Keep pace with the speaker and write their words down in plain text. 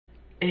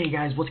Hey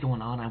guys, what's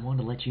going on? I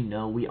wanted to let you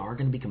know we are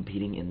going to be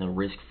competing in the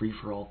Risk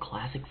Free-For-All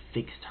Classic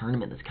Fix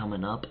tournament that's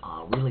coming up.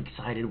 Really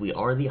excited. We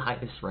are the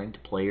highest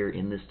ranked player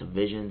in this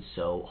division,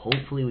 so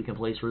hopefully we can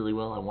place really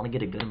well. I want to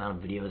get a good amount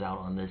of videos out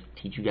on this,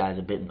 teach you guys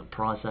a bit in the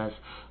process.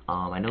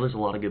 I know there's a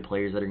lot of good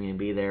players that are going to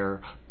be there.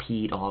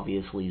 Pete,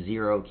 obviously,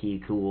 Zero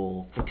Key,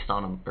 Cool, Fixed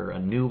on a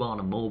noob on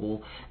a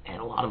mobile,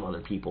 and a lot of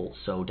other people.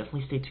 So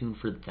definitely stay tuned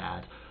for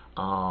that.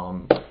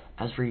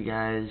 As for you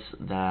guys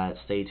that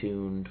stay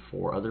tuned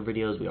for other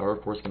videos, we are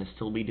of course going to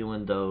still be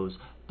doing those,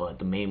 but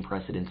the main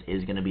precedence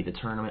is going to be the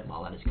tournament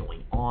while that is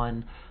going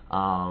on.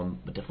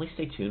 But definitely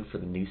stay tuned for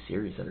the new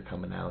series that are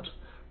coming out.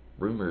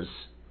 Rumors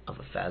of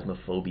a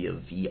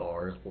Phasmophobia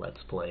VR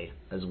Let's Play,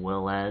 as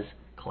well as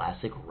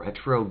classic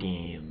retro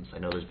games. I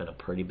know there's been a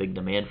pretty big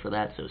demand for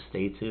that, so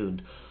stay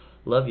tuned.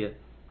 Love you.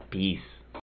 Peace.